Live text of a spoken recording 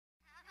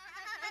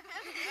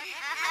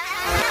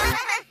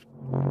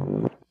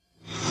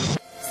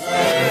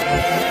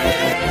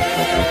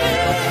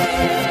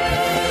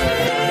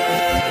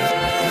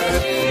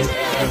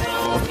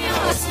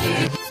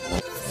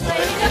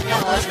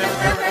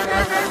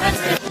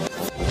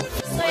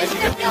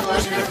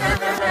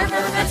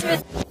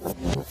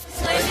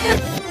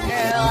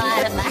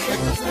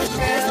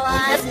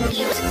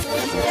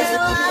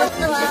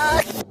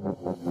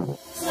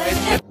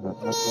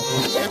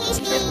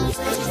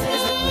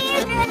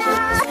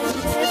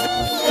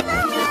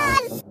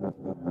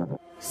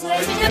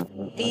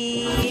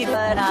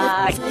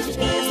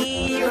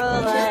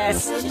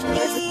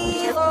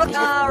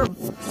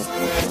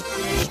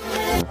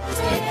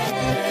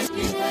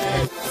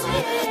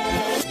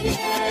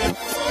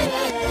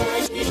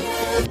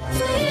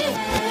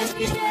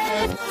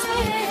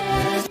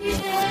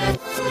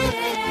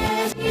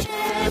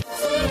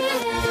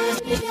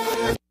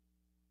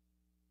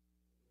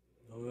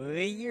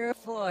You're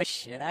for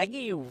shit, I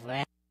give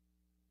that.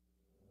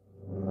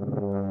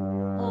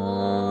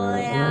 Oh,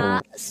 yeah,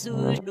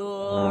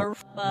 Sudor,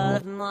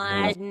 but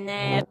my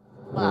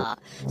neppa.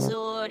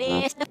 So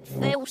this the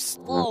first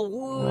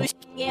who's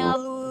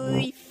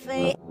gallery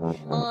fit.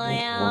 I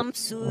am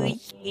so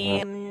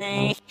him,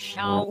 ne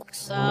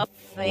shouts of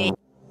fit.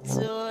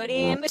 So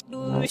them is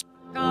dus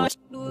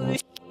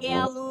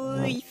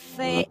gallery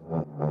fit.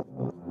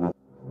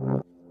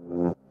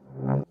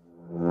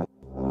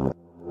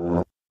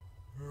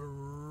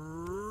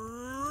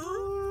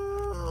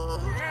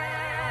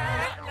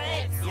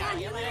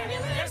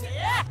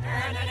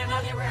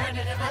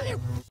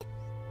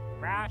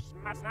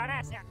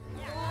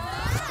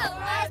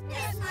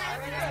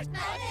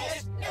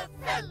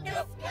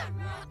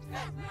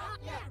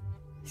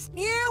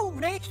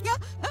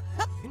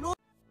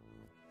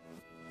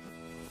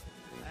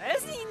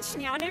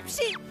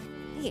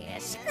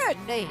 Yes, good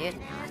day.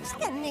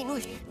 Standing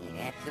with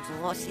the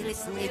was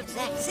listening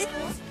exactly.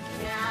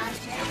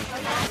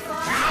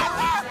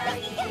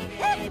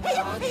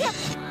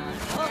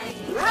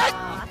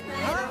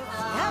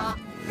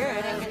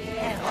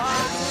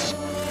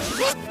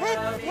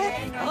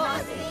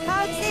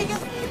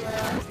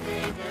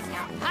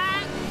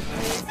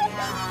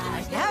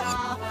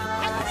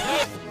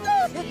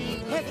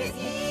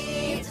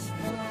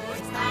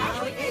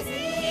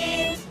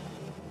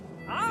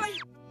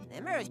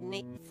 There's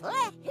me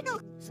flat, you know,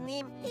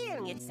 sneam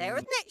hearing it,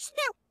 Sarah, next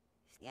now.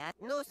 Scat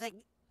knows like,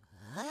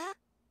 huh?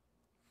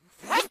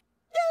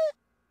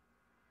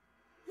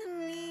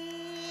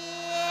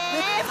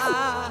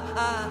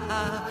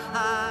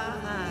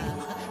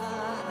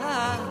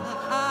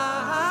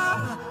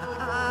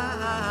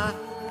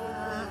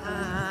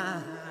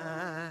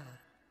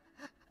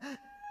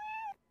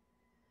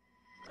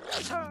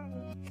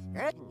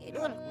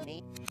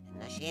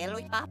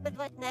 Själv pappet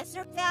var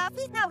nässer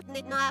kväfigt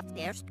nautnit nå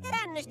efter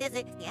skränners det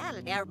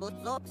skall där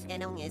bort upp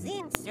ska unge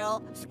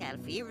zinstro skall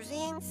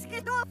fyrzin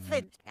ska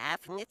doffet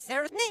kafnit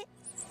sörtni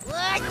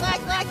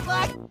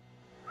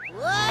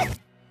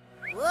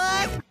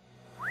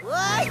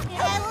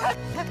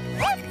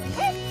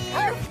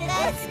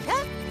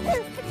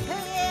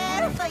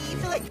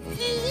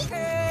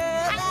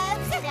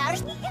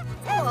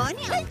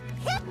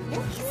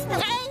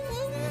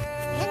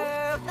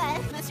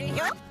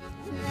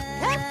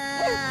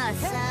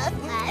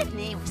what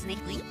name was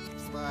Nicky.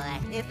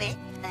 Spot if it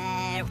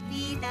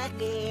be the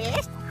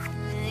best.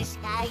 The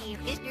sky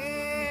is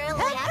girl.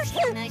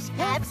 The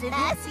scabs and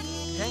I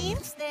see.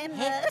 Stem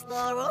the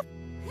floral.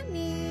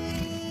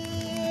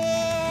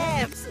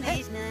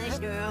 Sneeze, nice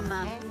girl,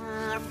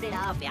 mama, fit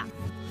off ya.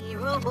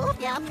 Hero,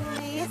 both ya,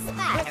 please,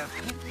 matter.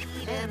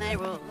 Then I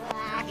roll.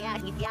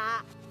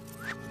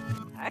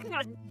 I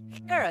can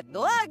stir a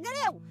dog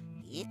now.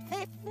 It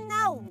fits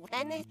now,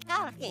 and it's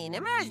got an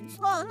emergency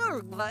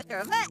on but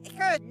they're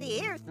heard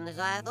the ears and as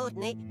I thought,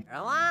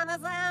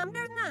 Rwana's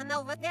under none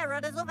over there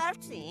as of our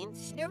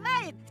scenes.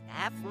 Survived,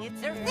 halfing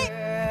it's her thing.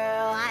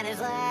 Rwana's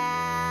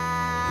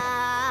lamb,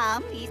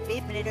 he's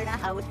fifth in the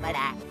house, but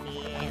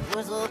it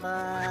was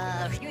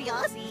over.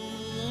 Your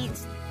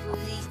seeds,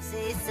 we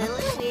say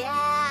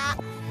Sylvia,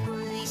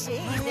 we say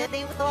that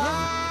they were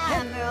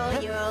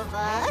the you're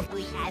over.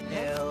 We had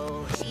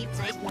no sheep's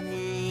eyes,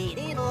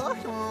 made all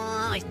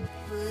noise.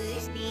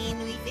 Push me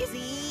with the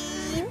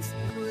scenes.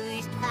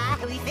 Push back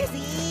with the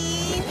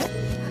scenes.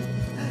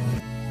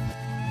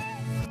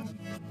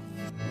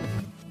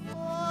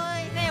 Boy,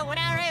 there, what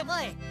are you,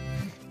 boy?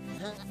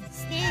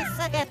 Sneeze,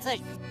 I get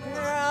such.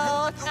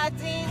 No,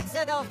 scenes,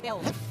 I don't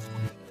feel.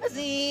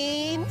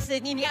 Scenes,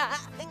 in ya.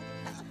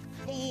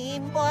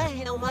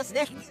 Boy, no must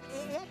there.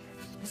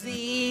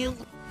 Seal.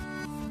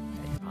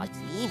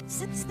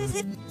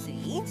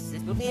 Scenes,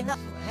 this will be enough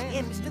for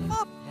him, Mr.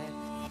 Bob.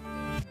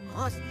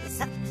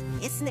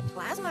 Isn't it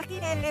plasma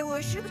kid and they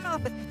were sugar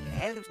up, but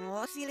there's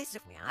no silence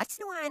if we are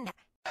to wind.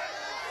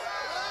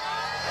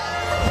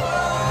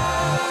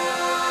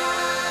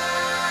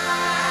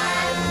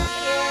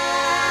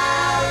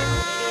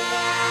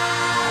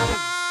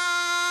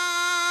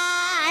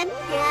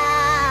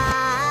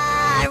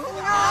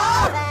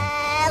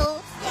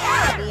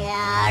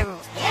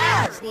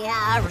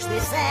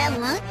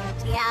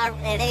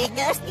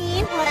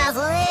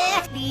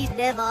 These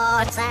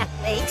devots I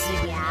face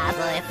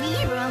together if we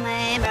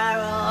remember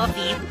of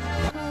you.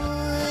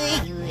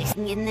 You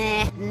listen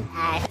that and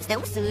I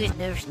still see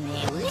there's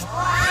news.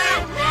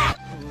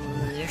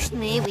 There's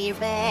me we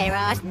bear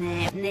us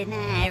nap and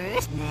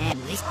there's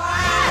news.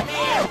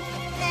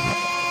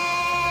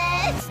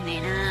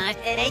 Snina,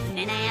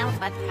 now,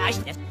 but gosh,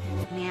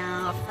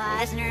 now,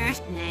 Fasner,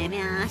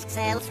 now,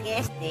 self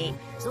gesti,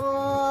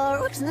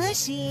 sorgs the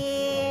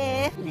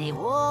ship, the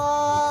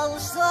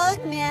walls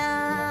of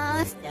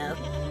master.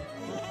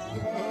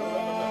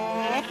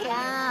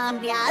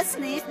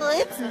 Jasny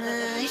flips,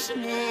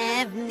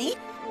 schnebni,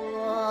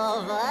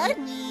 over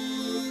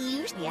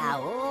news, yeah,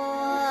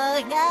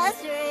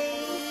 gasry.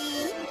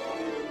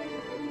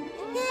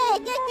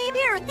 Get me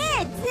beer,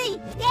 dead, see,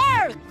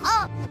 there.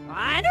 Oh,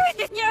 I know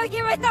it's you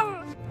give it the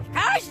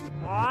cash.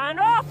 I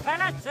know,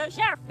 fellas, the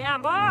sheriff,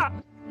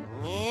 Yambo.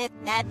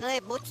 that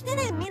the butch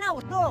didn't mean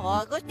out to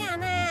go down.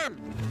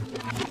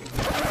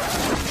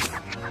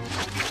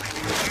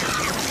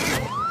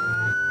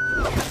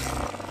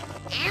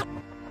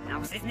 Now,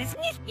 business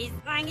is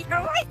going to go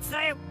right, so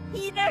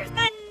he there's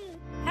none.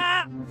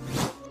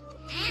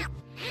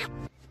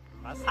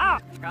 What's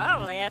up?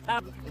 Go, let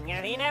up.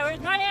 You know,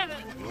 it's not ever.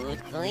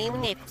 Good claim,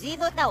 Nipsy,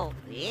 the dog.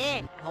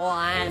 Yeah. Oh,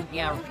 I'm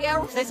here,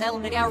 says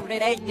Elmer, I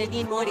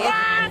didn't know it.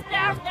 Down,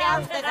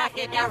 says I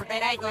get down,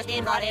 that I was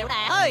in body.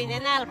 Oh,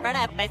 in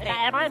Alberta, but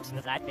I want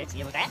to that it's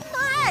you that.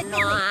 No,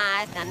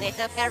 and it's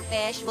a fair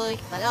fish, but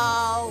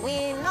oh,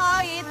 we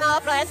know it, no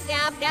place,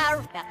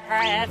 down.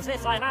 Perhaps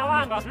this line I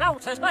want was no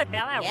such good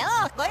bill.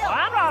 Yeah, go on.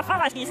 I'm not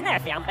fellas, he's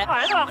not young, but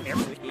I don't hear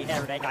you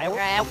there, they go.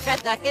 Well, shut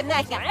the kid,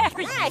 I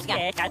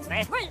Yeah, that's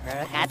nice.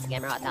 Cat's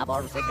camera,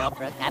 double, the go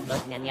for a cat,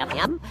 looking in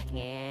yum.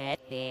 Get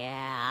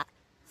there.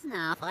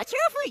 Snuff, what's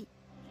your free?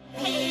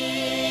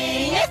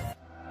 Hey!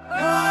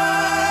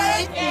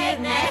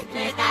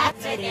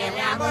 That's a deal,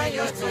 I'm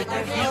used to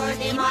the views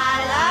in my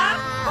life.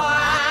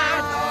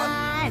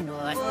 No,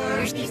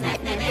 first, he's not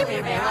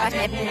everywhere, I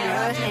step in a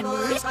rush and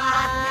moose.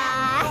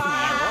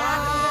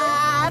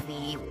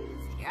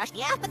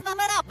 Yeah, but thumb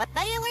it up, but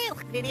they will.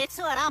 Did it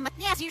so I'm a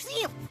yes, you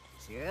see.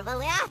 Sure, the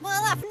laugh will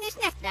up in this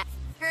neck.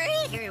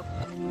 Hurry.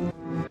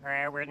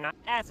 We're not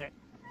desert.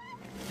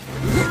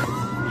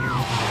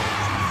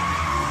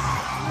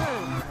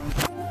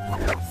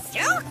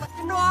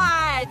 No,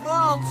 I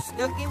don't.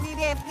 Look at me,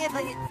 give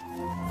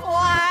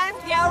one,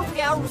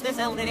 yours, the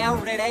sound of the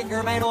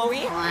anchor man, oh,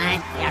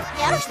 one,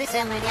 yours, the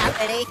sound of the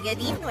anchor,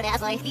 deep, what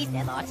as I feed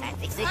the Lord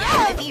tactics, the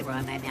gravity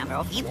from my number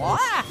of people.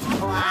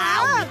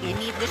 Wow, give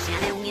me the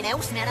channel, you know,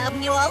 smell of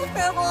new old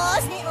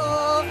purples, the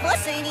old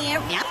pussy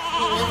near me.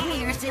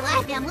 You're still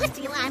like them, let's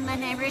see, I'm a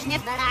never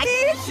sniff that I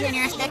can.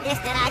 You're stuck this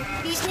that I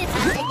be sniff,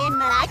 I'm taking,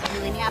 but I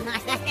can, I'm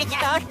not that.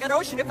 I can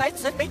ocean if I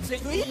said it's a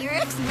you're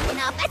exciting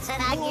up, that's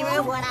what I give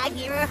her, what I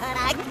give her, what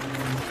I.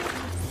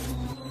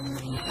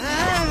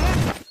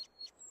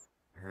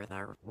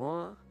 There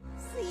was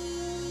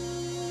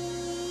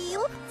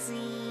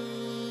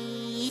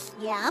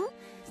yum.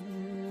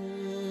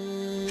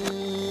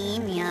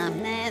 Yum,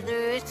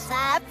 neither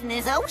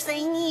sapness, oh,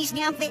 saying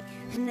yum fit.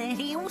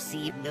 Neri, you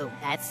see, no,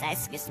 that's a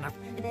skismer.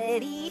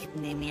 Neri,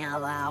 me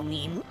allow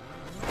me.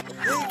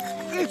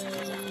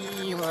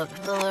 Look,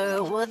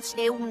 the wood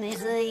stone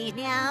is a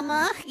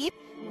yama hip.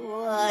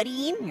 What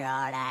in your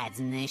lads,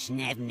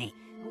 Nishnevni?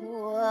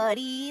 What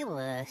he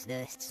was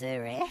the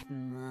seraph.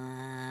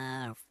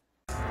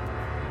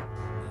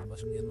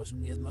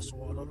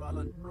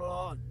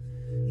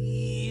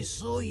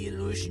 Så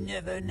illush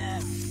never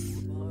nap.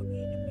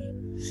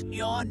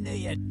 Skjåne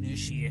jetne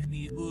sjef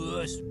mi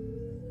bus.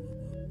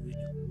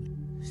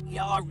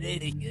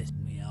 Skjåredigest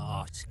mi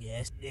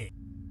artskeste.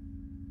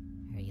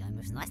 Jeg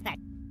må snakke snart.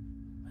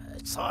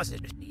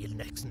 Sausage deal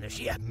next in the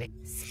ship me.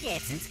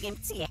 Sketsen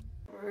skimt se.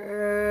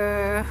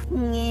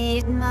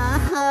 Need my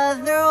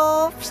other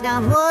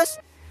options.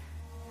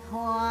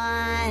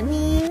 One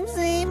is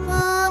a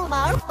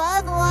mother,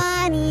 but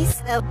one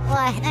is a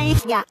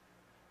blind. Yeah.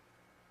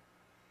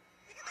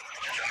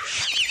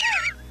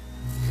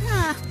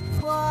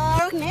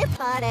 Pork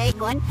but I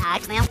gon'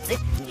 touch them.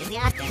 Is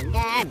ya can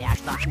damn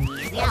stock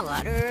is ya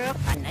water.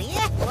 And I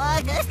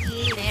was just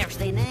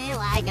everything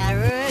like a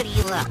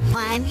ruddy look.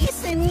 One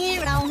is in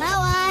here, don't know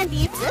one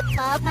deep zip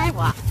up my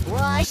walk.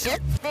 Why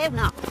should they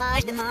not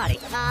flash the naughty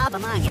cob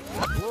among it?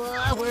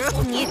 We're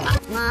from you,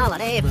 not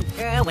a even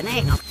girl when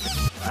they know.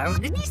 Or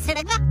did he say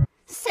that?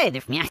 Say the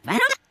from ya, I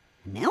don't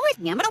know. No, it's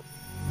yammer.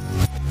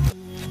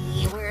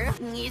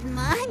 Need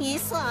money,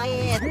 so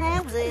it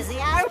knows is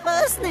your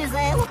business,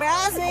 el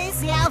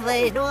brazes,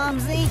 yave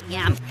doms,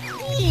 yam.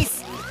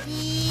 Peace,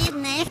 eat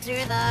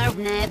nature, the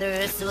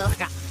nether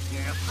silka.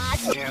 Your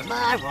pots, your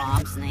bar,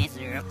 romps,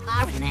 nature,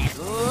 carbonates,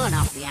 one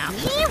of yam.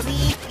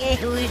 Music,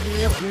 who is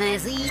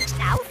nazik,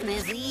 out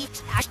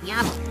nazik,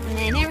 yam. And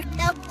then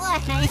the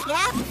black knife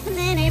gap, and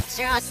then if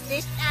trust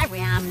this, I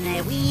ram,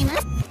 we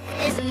must.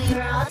 Is he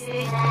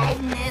rusted,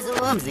 is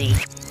wumsy.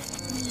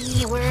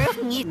 We're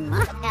in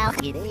my house,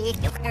 you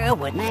girl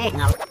would make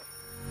no.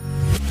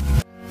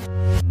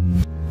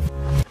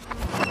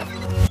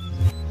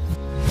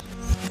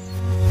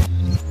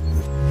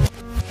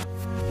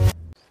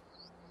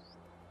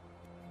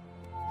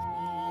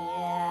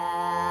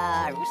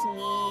 Yeah,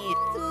 Rusney,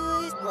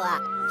 who's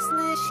black,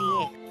 snushy,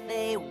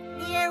 they were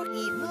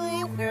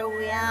where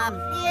we are,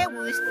 there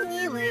was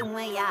nearly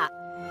way up.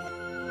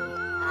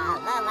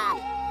 La la.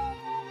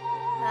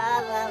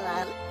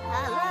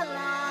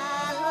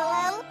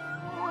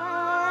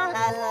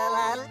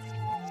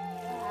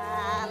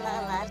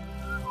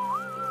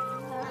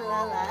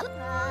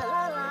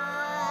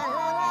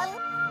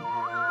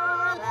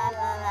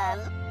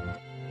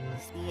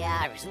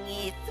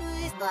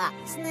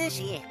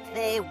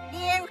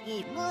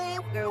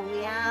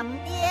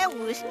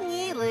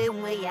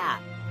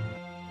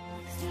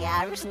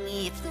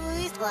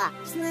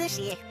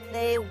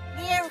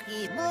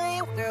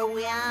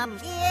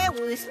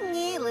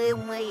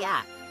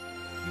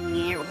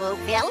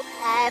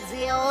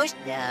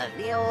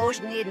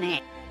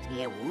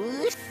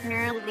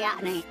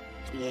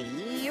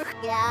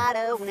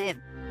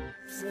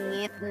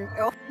 Snitten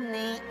upp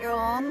ner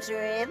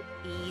omsröv,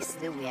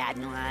 iste vi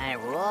noe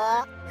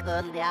råk,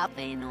 kold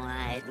jaffe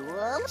noe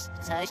dåls,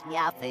 sørst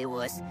jaffe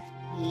was.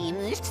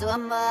 Inus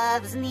som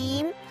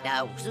avsnim,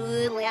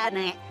 dausul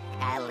jane,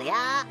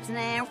 kalja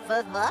snær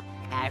fødva,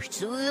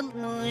 karsul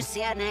nus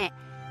jane.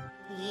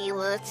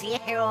 Ilet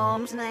sier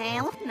om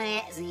snæl,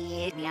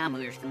 sier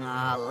jamur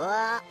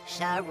snala,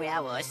 sjarja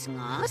was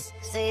snås,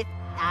 sitt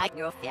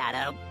agro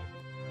fjæra.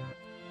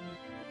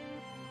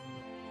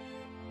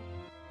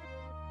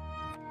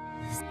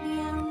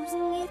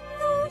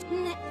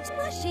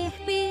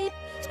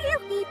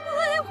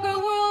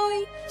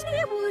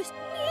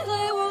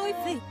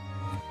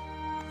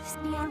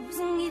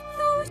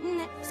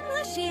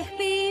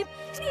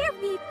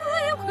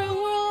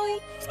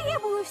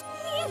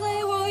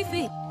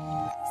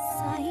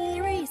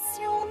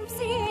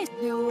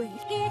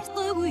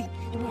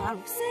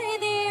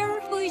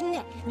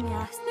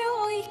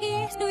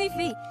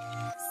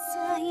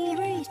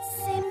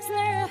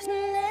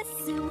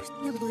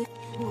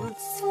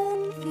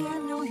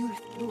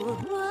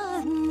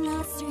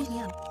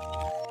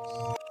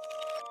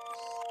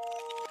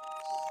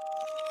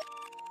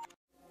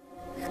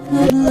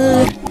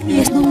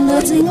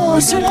 Nothing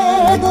else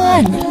red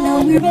on.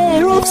 Now we're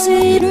better off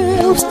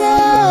cedar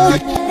star.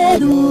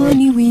 And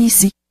only we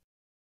see.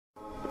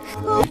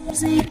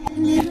 See,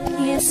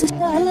 yes, it's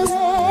all as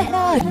I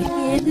had.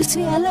 It's the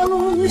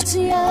swallow, it's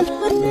the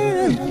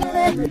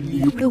other.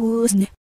 You wasn't.